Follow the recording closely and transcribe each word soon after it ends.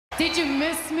Did you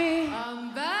miss me?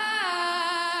 I'm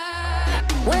back.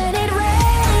 When it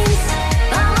rains,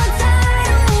 I'm a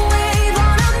tidal wave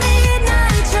on a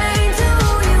midnight train to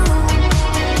you.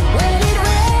 When it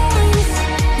rains,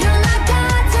 you're like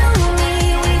God to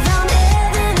me. We found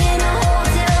heaven in a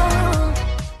hotel room.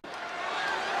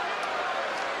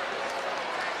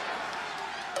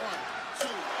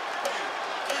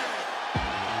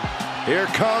 Here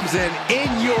comes an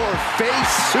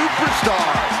in-your-face superstar,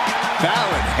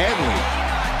 Fallon Henley.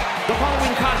 The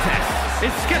following contest is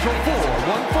scheduled for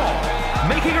one fall.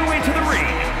 Making her way to the ring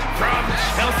from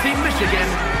Chelsea, Michigan,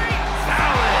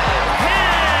 Fallon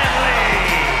Henley.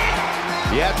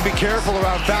 You have to be careful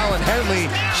around Fallon Henley.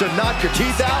 She'll knock your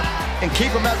teeth out and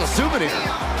keep them as a souvenir.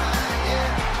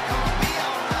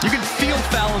 You can feel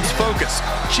Fallon's focus.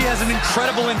 She has an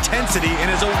incredible intensity and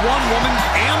is a one-woman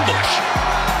ambush.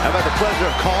 I've had the pleasure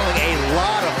of calling a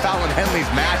lot of Fallon Henley's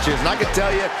matches, and I can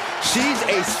tell you, she's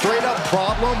a straight-up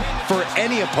problem for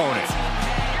any opponent.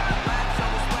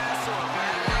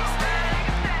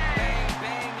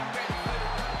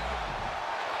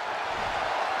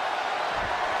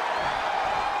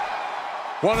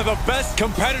 One of the best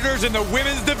competitors in the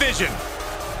women's division.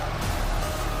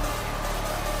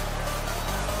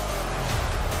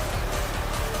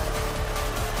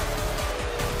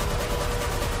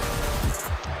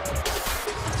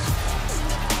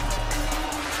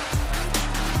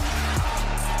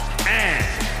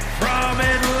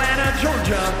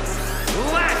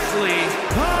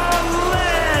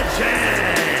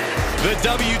 The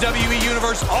WWE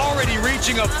Universe already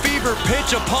reaching a fever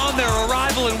pitch upon their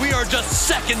arrival, and we are just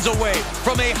seconds away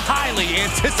from a highly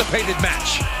anticipated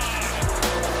match.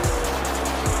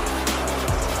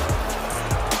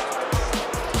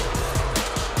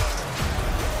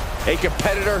 A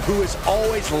competitor who is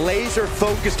always laser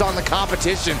focused on the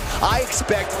competition. I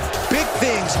expect big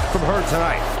things from her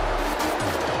tonight.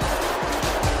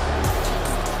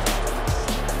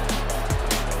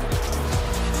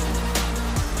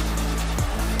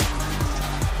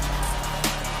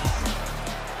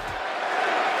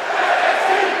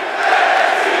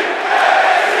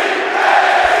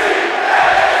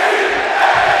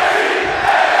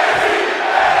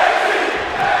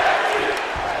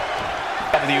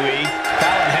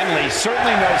 Fallon Henley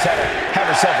certainly knows how to have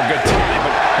herself a good time,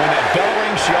 but when that bell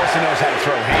rings, she also knows how to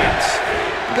throw hands.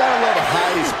 You gotta love a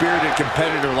highly spirited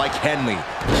competitor like Henley.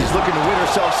 She's looking to win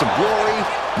herself some glory,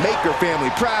 make her family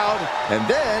proud, and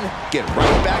then get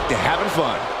right back to having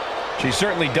fun. She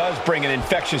certainly does bring an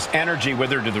infectious energy with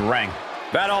her to the ring.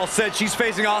 That all said, she's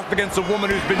facing off against a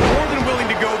woman who's been more than willing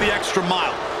to go the extra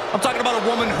mile. I'm talking about a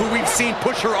woman who we've seen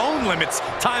push her own limits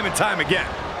time and time again.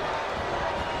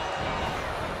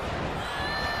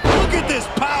 Look at this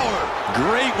power!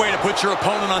 Great way to put your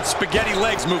opponent on spaghetti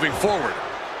legs moving forward.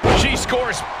 She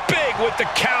scores big with the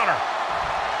counter.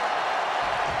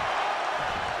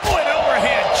 Oh, an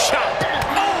overhand chop.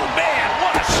 Oh, man,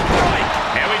 what a strike.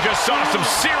 And we just saw some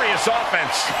serious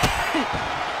offense.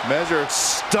 Measured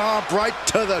stomp right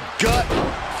to the gut.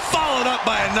 Followed up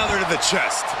by another to the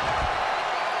chest.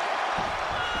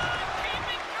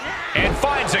 And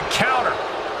finds a counter.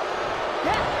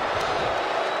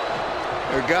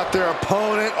 They got their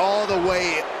opponent all the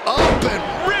way up and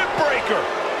Rib breaker.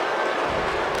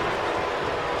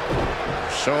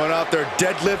 showing off their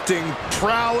deadlifting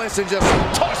prowess and just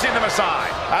Tossing them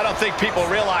aside. I don't think people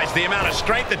realize the amount of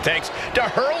strength it takes to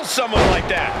hurl someone like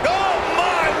that. Oh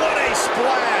my, what a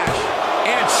splash.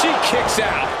 And she kicks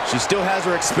out. She still has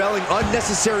her expelling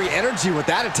unnecessary energy with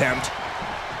that attempt.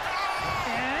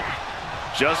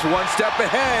 Just one step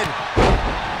ahead.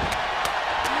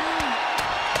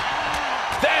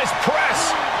 There's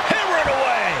press. Hammering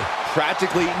away.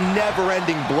 Practically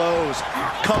never-ending blows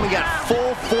coming at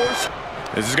full force.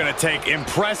 This is going to take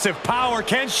impressive power.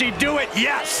 Can she do it?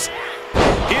 Yes!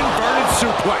 Inverted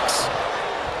suplex.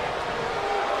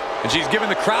 And she's giving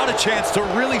the crowd a chance to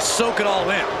really soak it all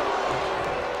in.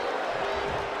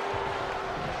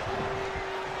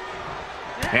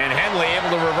 And Henley able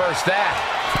to reverse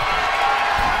that.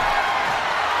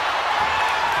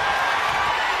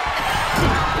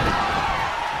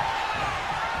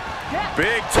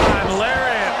 Big time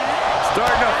lariat.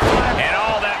 Starting to fly. And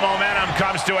all that momentum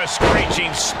comes to a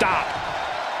screeching stop.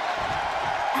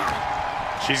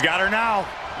 She's got her now.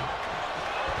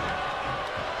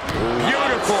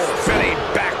 Beautiful spinning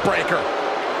backbreaker.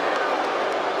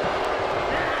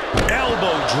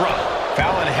 Elbow drop.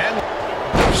 Fallon Henley.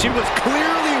 She was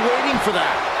clearly waiting for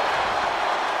that.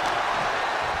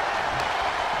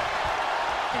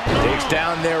 Takes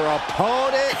down their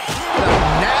opponent. A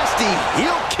nasty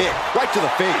heel kick right to the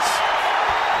face.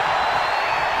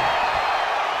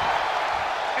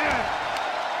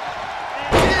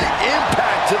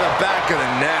 to the back of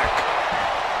the neck.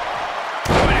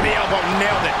 Point of the elbow,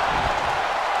 nailed it.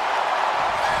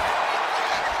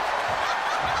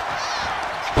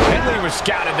 Henley was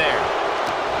scouted there.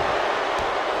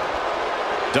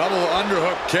 Double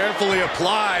underhook carefully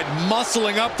applied,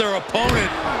 muscling up their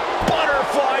opponent.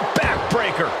 Butterfly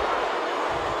backbreaker.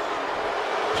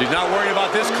 She's not worried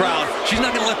about this crowd. She's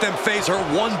not going to let them phase her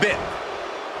one bit.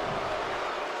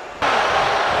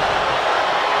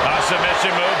 A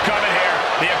submission move coming here.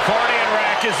 The accordion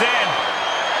rack is in.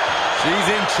 She's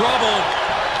in trouble.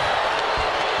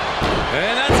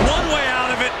 And that's one way out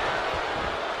of it.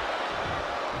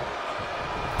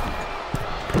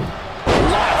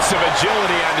 Lots of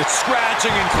agility and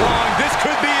Scratching and clawing. This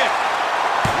could be it.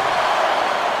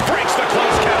 breaks the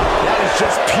close count. That is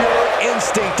just pure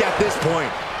instinct at this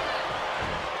point.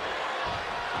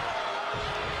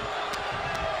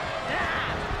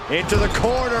 Into the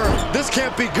corner. This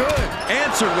can't be good.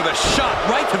 Answered with a shot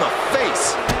right to the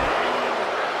face.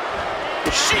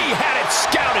 She had it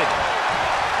scouted.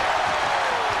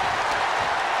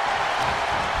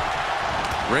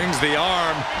 Rings the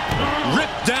arm.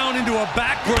 Ripped down into a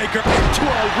backbreaker. Into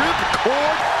a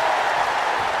ripcord.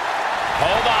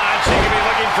 Hold on, she could be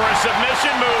looking for a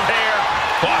submission move here.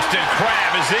 Boston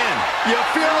Crab is in. You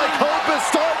feel like hope is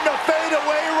starting to fade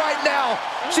away right now.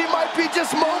 She might be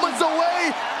just moments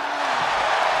away.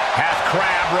 Half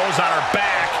crab rolls on her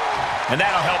back, and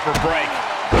that'll help her break.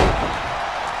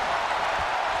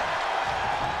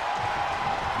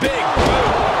 Big boot.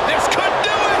 This could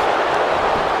do it.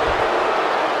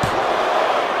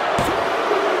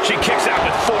 She kicks out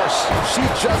with force. She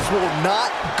just will not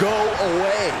go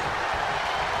away.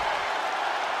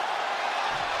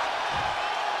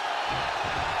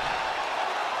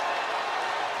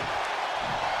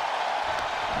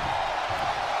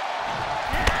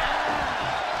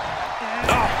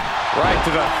 Right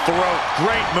to the throat.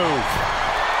 Great move.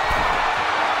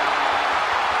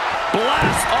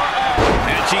 Blast.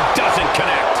 And she doesn't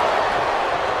connect.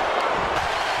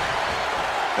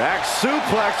 Back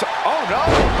suplex. Oh no.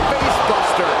 Face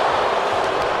buster.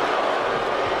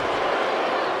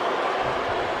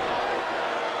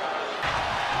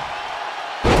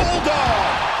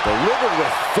 Bulldog. Delivered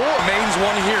with four. Remains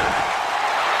one here.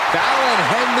 Fallon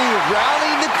Henley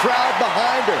rallying the crowd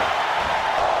behind her.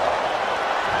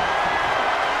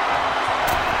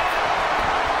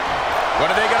 What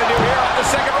are they going to do here off the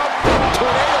second rope?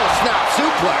 Tornado snap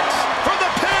suplex. For the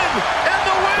pin and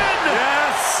the win!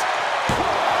 Yes!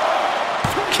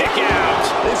 Kick out.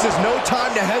 This is no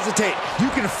time to hesitate.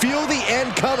 You can feel the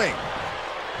end coming.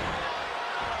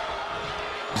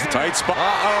 It's a tight spot.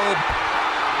 Uh-oh.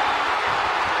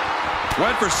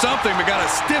 Went for something, but got a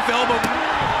stiff elbow.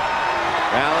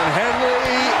 Fallon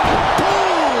Henley.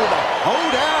 Boom!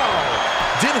 Hold down.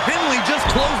 Did Henley just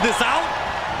close this out?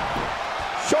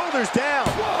 Shoulders down.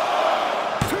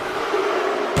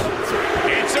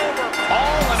 It's over.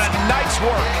 All in a nice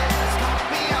work.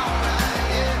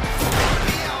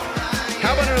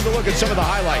 How about another look at some of the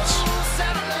highlights?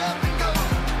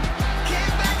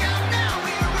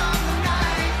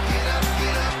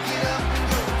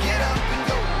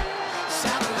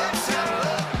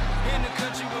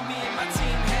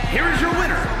 Here is your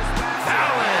winner,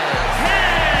 Fallon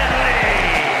Henley.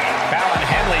 Fallon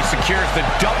Henley secures the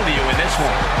W in this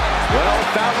one. Well,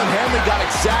 Fallon Henley got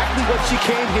exactly what she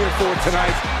came here for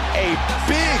tonight. A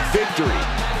big victory.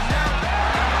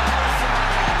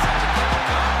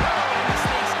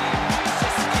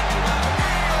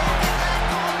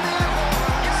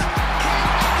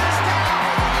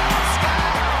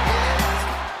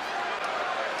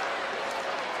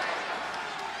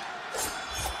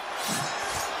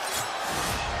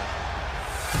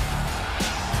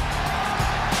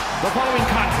 The following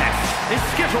contest is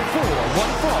scheduled for one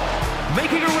fall.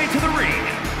 Making her way to the ring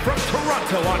from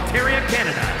Toronto, Ontario,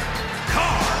 Canada,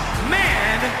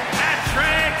 Karmen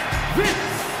Petrovic.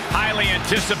 Highly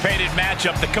anticipated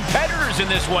matchup. The competitors in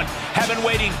this one have been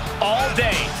waiting all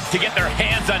day to get their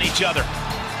hands on each other.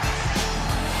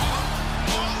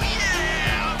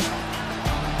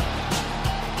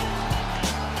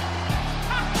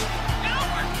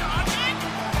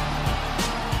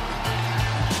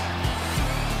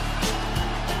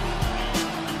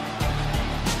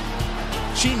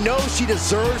 She knows she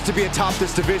deserves to be atop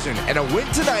this division, and a win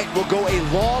tonight will go a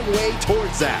long way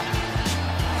towards that.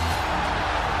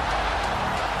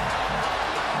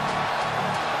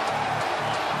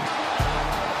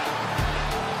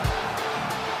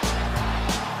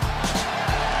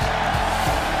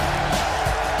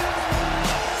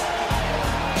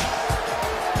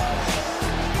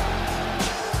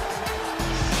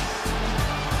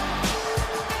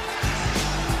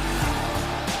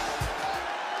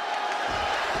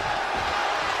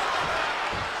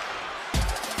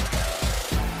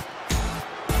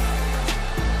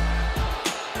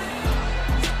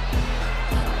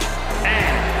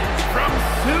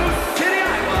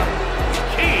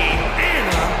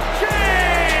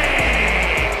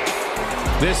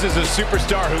 This is a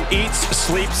superstar who eats,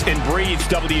 sleeps, and breathes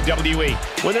WWE.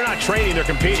 When they're not training, they're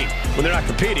competing. When they're not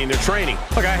competing, they're training.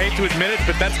 Look, I hate to admit it,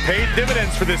 but that's paid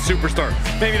dividends for this superstar.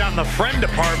 Maybe not in the friend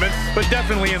department, but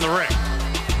definitely in the ring.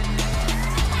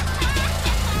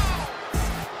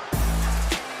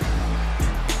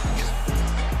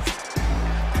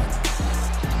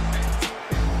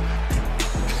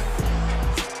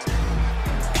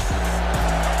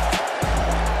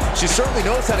 She certainly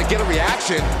knows how to get a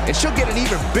reaction, and she'll get an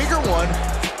even bigger one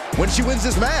when she wins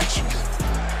this match.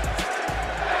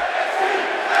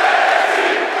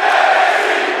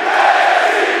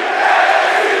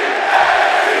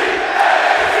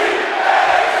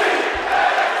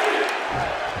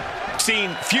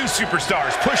 Seen few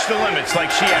superstars push the limits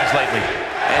like she has lately.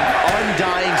 An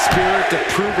undying spirit to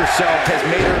prove herself has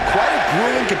made her quite a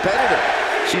grueling competitor.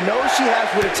 She knows she has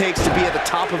what it takes to be at the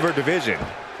top of her division,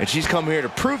 and she's come here to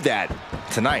prove that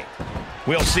tonight.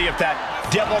 We'll see if that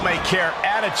devil-may-care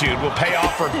attitude will pay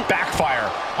off or backfire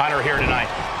on her here tonight.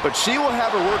 But she will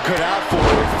have her work cut out for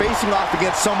her, facing off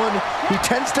against someone who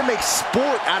tends to make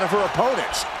sport out of her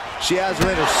opponents. She has her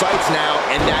in her sights now,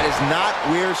 and that is not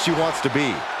where she wants to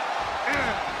be.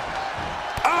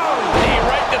 Oh, knee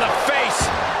right to the face.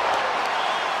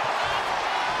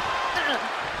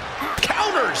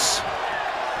 Counters.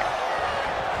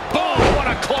 Boom, what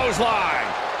a clothesline.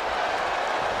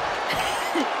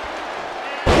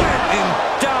 When in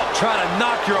doubt, try to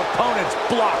knock your opponent's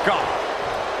block off.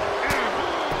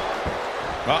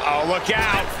 Uh-oh, look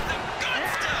out.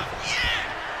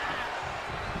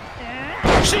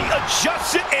 She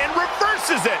adjusts it and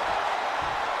reverses it.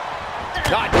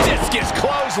 A discus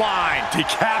clothesline.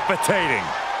 Decapitating.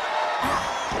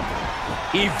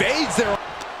 Evades their...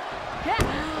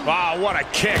 Wow, what a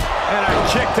kick. And a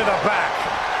kick to the back.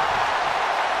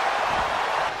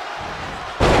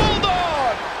 Hold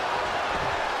on.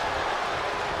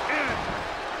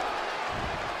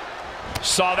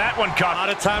 Saw that one come. Out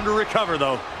of time to recover,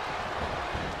 though.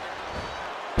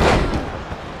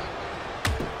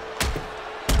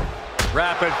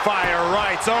 Rapid fire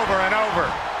rights over and over.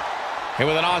 And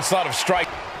with an onslaught of strike.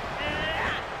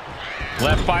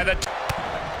 Left by the...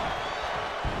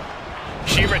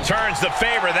 She returns the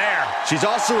favor there. She's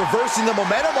also reversing the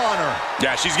momentum on her.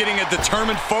 Yeah, she's getting a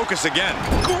determined focus again.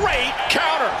 Great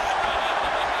counter.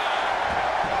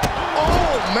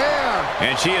 Oh, man.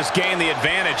 And she has gained the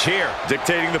advantage here.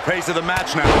 Dictating the pace of the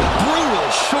match now.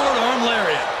 Brutal short arm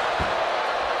lariat.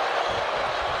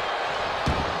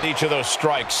 Each of those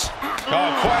strikes. Oh,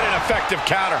 quite an effective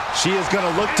counter. She is going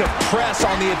to look to press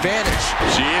on the advantage.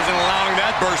 She isn't allowing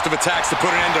that burst of attacks to put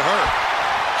an end to her.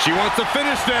 She wants to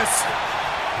finish this.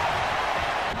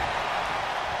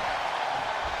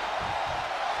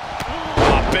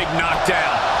 Oh, big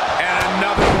knockdown. And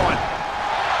another one.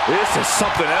 This is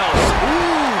something else.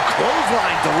 Ooh,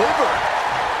 clothesline delivered.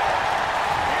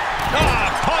 Ah,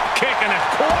 pump kick in the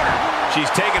corner.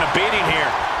 She's taking a beating here.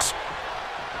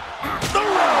 The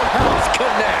roundhouse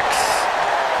connects.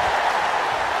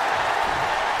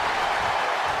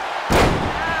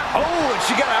 Oh, and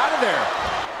she got out of there.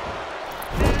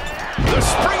 The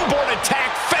springboard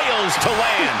attack fails to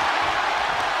land.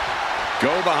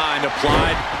 Go behind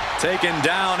applied. Taken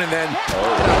down and then...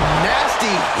 Oh, and a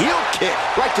nasty heel kick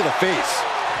right to the face.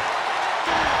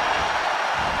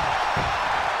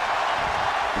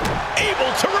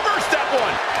 Able to reverse that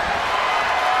one.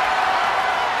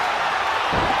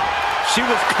 She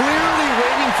was clearly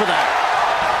waiting for that.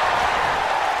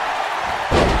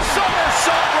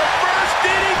 Somersault reverse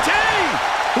DDT.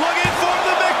 Looking for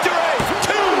the victory.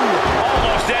 Two.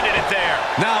 Almost ended it there.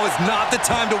 Now is not the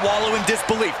time to wallow in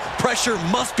disbelief. Pressure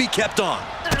must be kept on.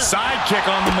 Side kick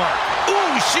on the mark.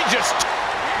 Ooh, she just...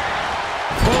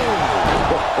 Boom.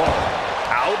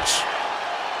 Ouch.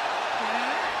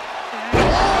 Oh,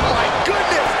 my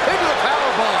goodness. Into the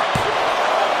powerbomb.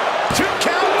 2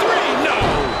 count, 3. No.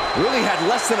 Really had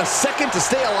less than a second to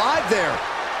stay alive there.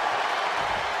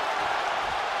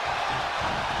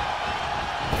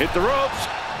 Hit the ropes.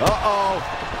 Uh-oh.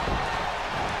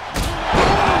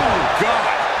 Oh, God.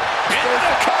 Into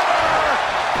the cover.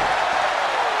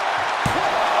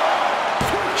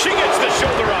 She gets the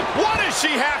shoulder up. What does she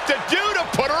have to do to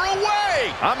put her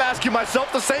away? I'm asking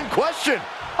myself the same question.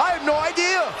 I have no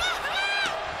idea.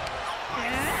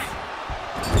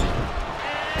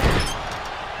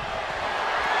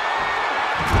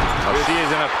 She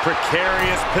is in a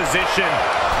precarious position.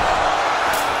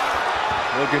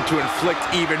 Looking to inflict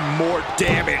even more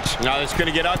damage. Now it's going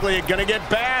to get ugly. It's going to get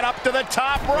bad. Up to the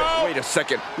top rope. Wait a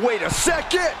second. Wait a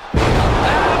second.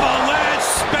 Avalanche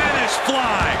Spanish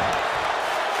fly.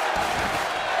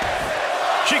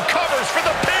 She covers for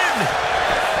the pin.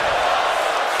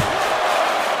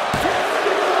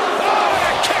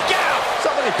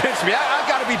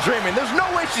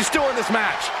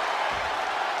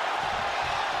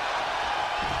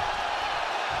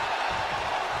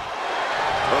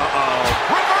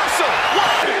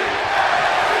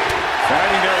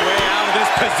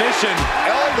 position.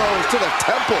 Elbows to the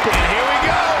temple. And here we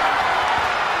go.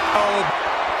 Oh.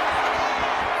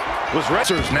 Was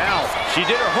Rexha's now. She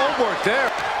did her homework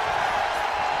there.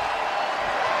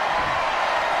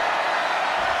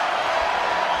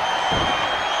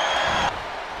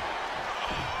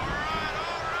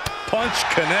 Punch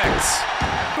connects.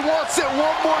 Wants it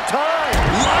one more time.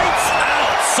 Lights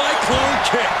out. Cyclone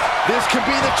kick. This could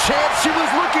be the chance she was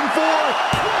looking for.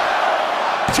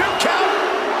 2 count.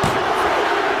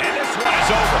 And this one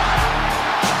is over.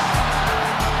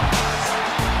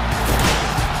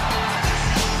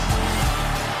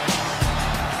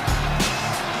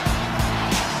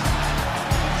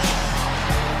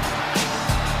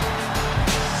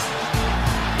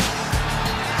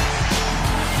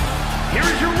 Here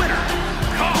is your winner,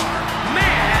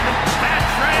 Karmen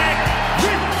Petrovic.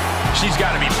 She's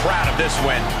got to be proud of this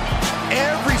win.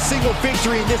 Every single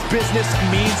victory in this business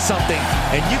means something.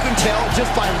 And you can tell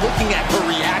just by looking at her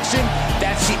reaction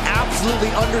that she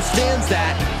absolutely understands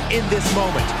that in this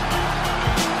moment.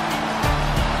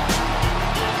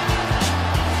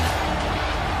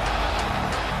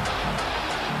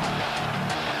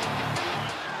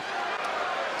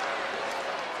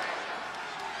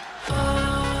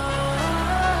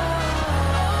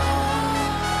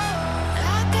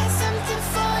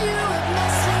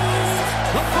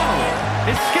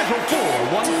 Is scheduled for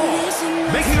one fall,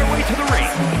 making her way to the ring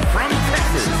from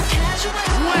Texas,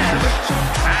 Wren.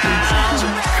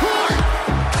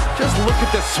 Just look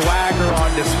at the swagger on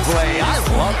display. I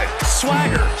love it.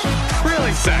 Swagger.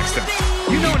 Really, Saxton?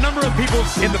 You know a number of people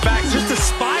in the back just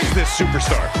despise this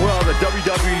superstar. Well, the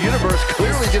WWE Universe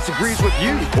clearly disagrees with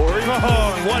you, Corey.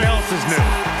 Oh, and what else is new?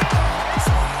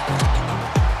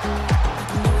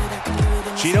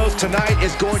 She knows tonight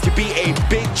is going to be a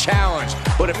big challenge,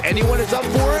 but if anyone is up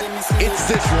for it, it's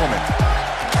this woman.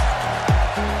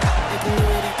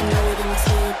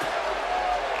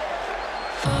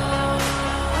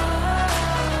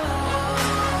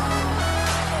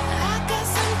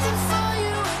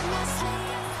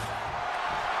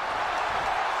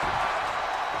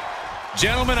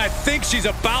 Gentlemen, I think she's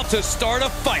about to start a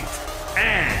fight.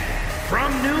 And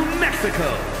from New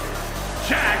Mexico,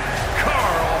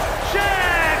 Jakara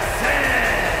Jackson.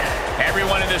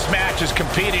 Everyone in this match is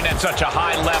competing at such a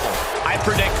high level. I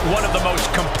predict one of the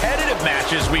most competitive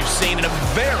matches we've seen in a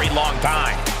very long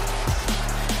time.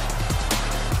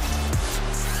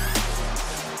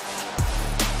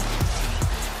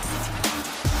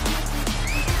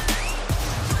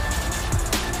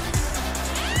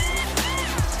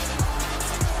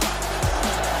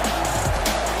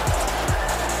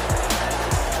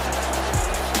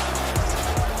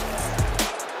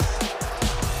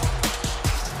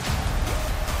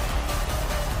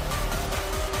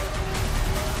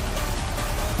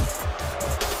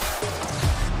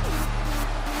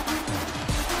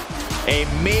 A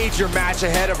major match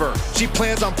ahead of her. She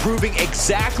plans on proving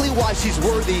exactly why she's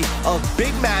worthy of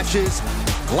big matches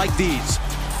like these.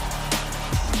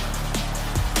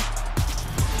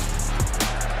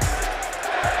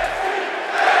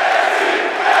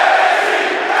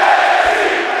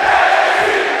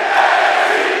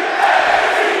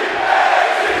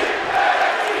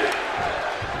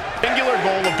 Singular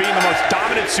goal of being the most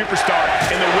dominant superstar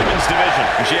in the women's division.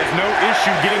 And she has no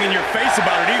issue getting in your face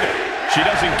about it either. She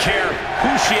doesn't care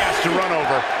who she has to run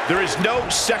over. There is no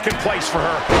second place for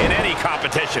her in any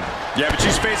competition. Yeah, but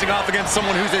she's facing off against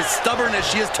someone who's as stubborn as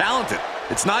she is talented.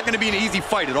 It's not going to be an easy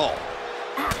fight at all.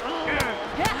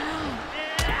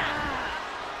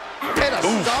 And a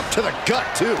stop to the gut,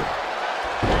 too.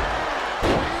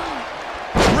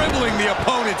 Dribbling the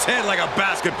opponent's head like a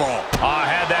basketball. I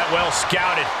had that well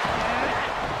scouted.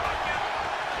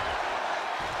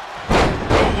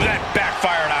 Ooh, that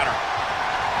backfired on her.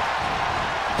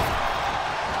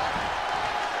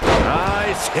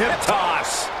 Nice hip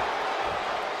toss.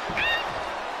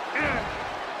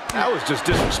 That was just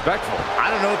disrespectful.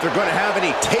 I don't know if they're going to have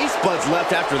any taste buds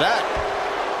left after that.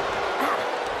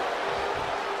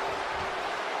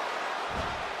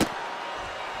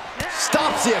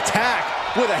 Stops the attack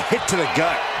with a hit to the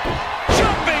gut.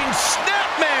 Jumping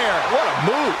snapmare. What a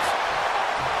move.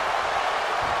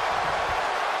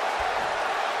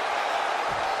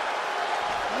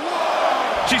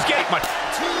 She's getting much.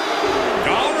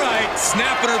 All right,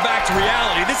 snapping her back to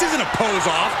reality. This isn't a pose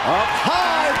off. Up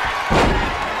high.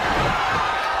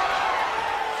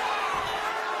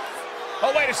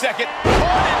 Oh, wait a second.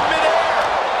 Caught in midair.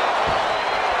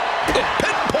 A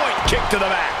pinpoint kick to the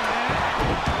back.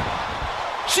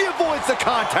 She avoids the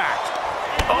contact.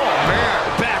 Oh,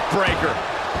 man. Backbreaker.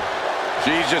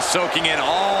 She's just soaking in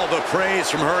all the praise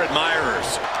from her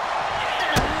admirers.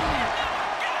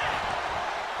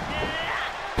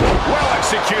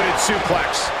 Executed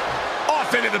suplex.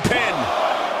 Off into the pin.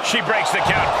 She breaks the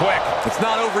count quick. It's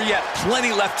not over yet.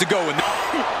 Plenty left to go.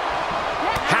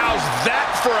 How's that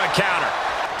for a counter?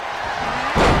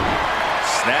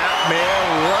 Snapmare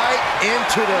right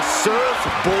into the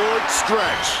surfboard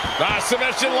stretch.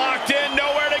 Submission locked in,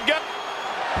 nowhere to go.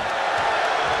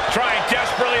 Trying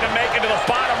desperately to make it to the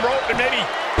bottom rope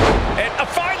and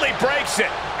finally breaks it.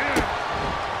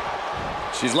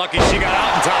 She's lucky she got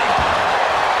out in time.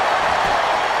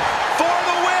 For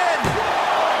the win!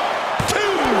 2!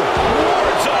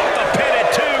 Wards off the pin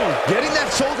at 2. Getting that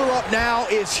shoulder up now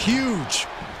is huge.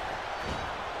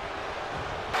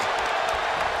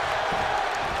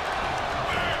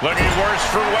 Looking worse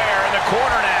for wear in the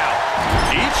corner now.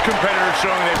 Each competitor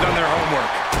showing they've done their homework.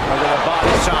 Look at the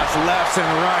body shots lefts and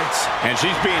rights. And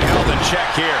she's being held in check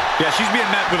here. Yeah, she's being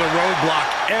met with a roadblock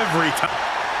every time.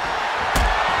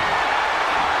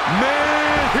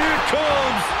 Man, here it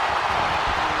comes.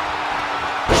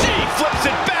 She flips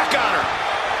it back on her.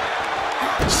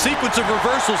 Sequence of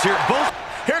reversals here. Both.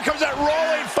 Here comes that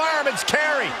rolling fireman's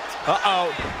carry.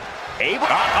 Uh-oh. Face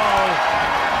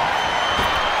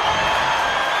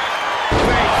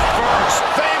first.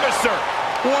 Famouser.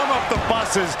 Warm up the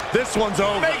buses. This one's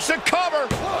over. Makes a cover.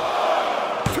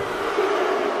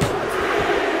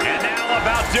 And that'll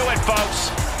about do it,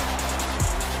 folks.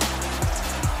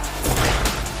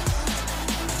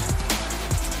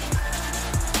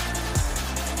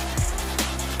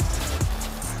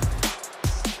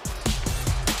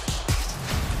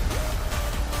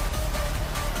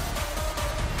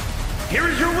 Here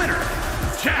is your winner,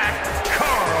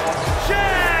 Jakara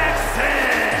Jackson.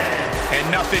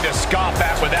 And nothing to scoff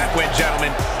at with that win,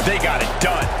 gentlemen. They got it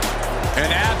done.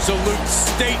 An absolute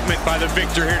statement by the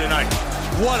victor here tonight.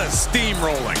 What a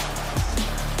steamrolling.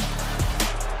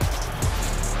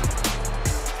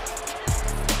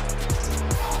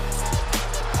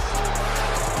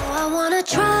 I wanna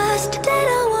trust, did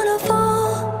I wanna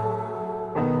fall?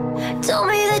 Told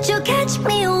me that you'll catch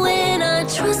me when I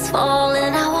trust fall.